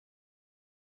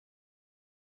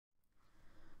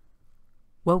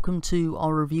Welcome to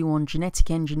our review on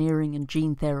genetic engineering and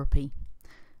gene therapy.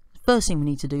 The first thing we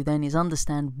need to do then is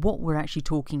understand what we're actually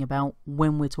talking about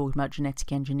when we're talking about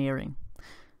genetic engineering.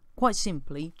 Quite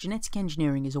simply, genetic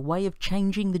engineering is a way of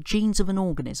changing the genes of an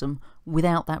organism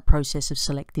without that process of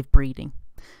selective breeding.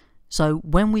 So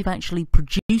when we've actually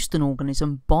produced an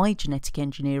organism by genetic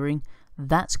engineering,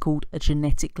 that's called a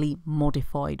genetically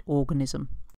modified organism.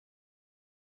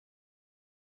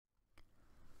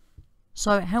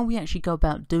 So how we actually go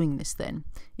about doing this then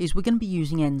is we're going to be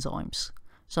using enzymes.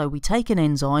 So we take an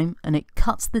enzyme and it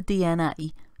cuts the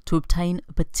DNA to obtain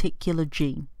a particular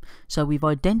gene. So we've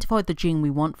identified the gene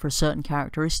we want for a certain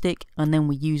characteristic, and then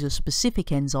we use a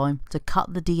specific enzyme to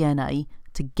cut the DNA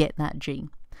to get that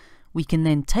gene. We can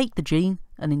then take the gene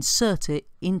and insert it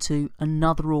into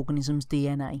another organism's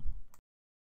DNA.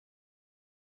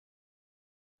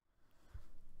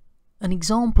 An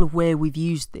example of where we've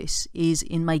used this is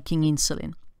in making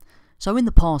insulin. So in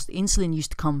the past, insulin used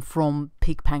to come from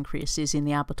pig pancreases in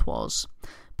the abattoirs,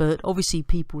 but obviously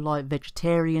people like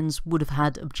vegetarians would have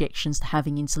had objections to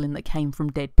having insulin that came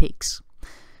from dead pigs.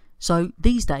 So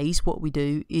these days what we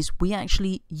do is we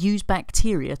actually use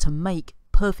bacteria to make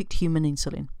perfect human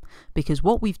insulin, because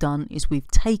what we've done is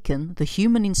we've taken the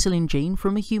human insulin gene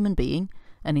from a human being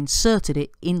and inserted it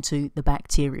into the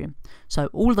bacterium. So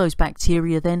all of those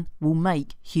bacteria then will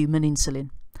make human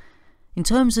insulin. In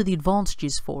terms of the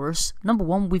advantages for us, number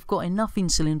one, we've got enough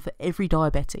insulin for every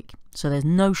diabetic, so there's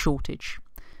no shortage.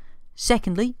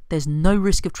 Secondly, there's no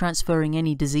risk of transferring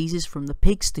any diseases from the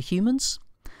pigs to humans.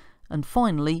 And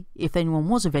finally, if anyone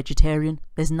was a vegetarian,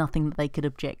 there's nothing that they could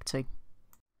object to.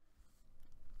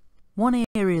 One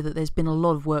area that there's been a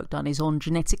lot of work done is on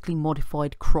genetically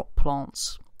modified crop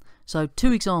plants. So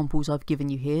two examples I've given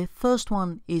you here. First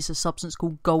one is a substance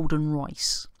called golden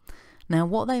rice. Now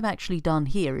what they've actually done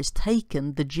here is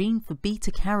taken the gene for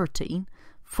beta-carotene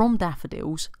from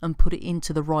daffodils and put it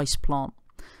into the rice plant.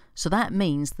 So that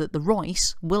means that the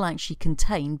rice will actually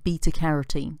contain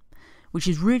beta-carotene, which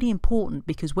is really important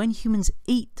because when humans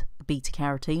eat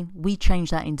beta-carotene, we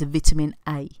change that into vitamin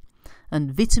A.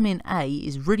 And vitamin A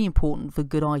is really important for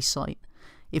good eyesight.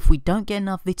 If we don't get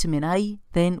enough vitamin A,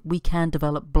 then we can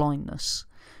develop blindness.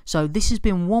 So this has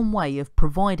been one way of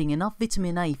providing enough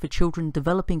vitamin A for children in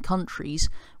developing countries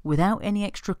without any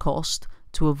extra cost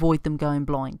to avoid them going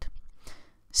blind.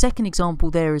 Second example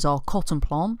there is our cotton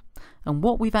plant, and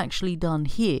what we've actually done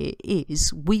here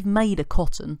is we've made a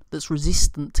cotton that's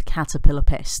resistant to caterpillar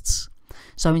pests.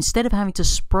 So instead of having to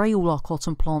spray all our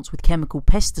cotton plants with chemical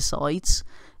pesticides,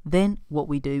 then what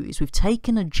we do is we've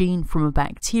taken a gene from a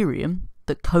bacterium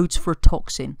that codes for a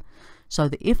toxin, so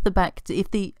that if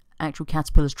the actual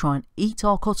caterpillars try and eat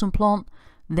our cotton plant,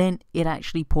 then it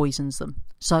actually poisons them.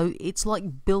 So it's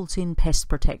like built-in pest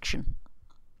protection.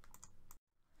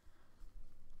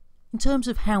 In terms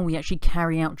of how we actually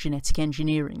carry out genetic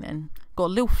engineering then, got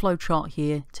a little flowchart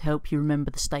here to help you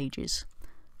remember the stages.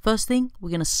 First thing, we're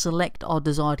going to select our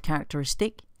desired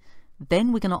characteristic,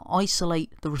 then we're going to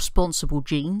isolate the responsible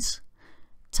genes,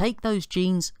 take those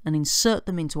genes and insert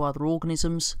them into other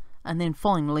organisms, and then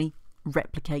finally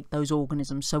replicate those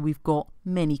organisms so we've got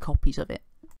many copies of it.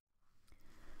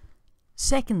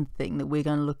 Second thing that we're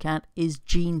going to look at is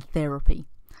gene therapy.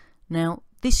 Now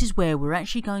this is where we're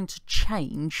actually going to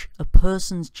change a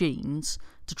person's genes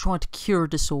to try to cure a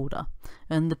disorder,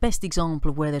 and the best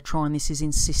example of where they're trying this is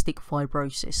in cystic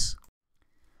fibrosis.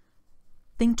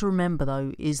 Thing to remember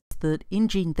though is that in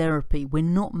gene therapy we're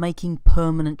not making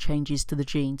permanent changes to the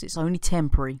genes, it's only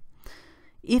temporary.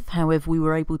 If however we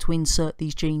were able to insert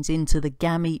these genes into the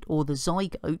gamete or the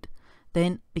zygote,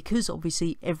 then because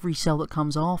obviously every cell that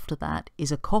comes after that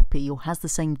is a copy or has the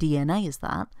same DNA as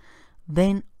that,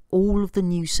 then all of the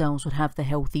new cells would have the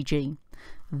healthy gene.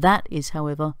 That is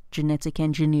however genetic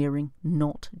engineering,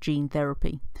 not gene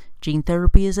therapy. Gene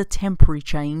therapy is a temporary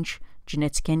change.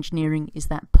 Genetic engineering is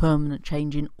that permanent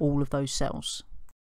change in all of those cells.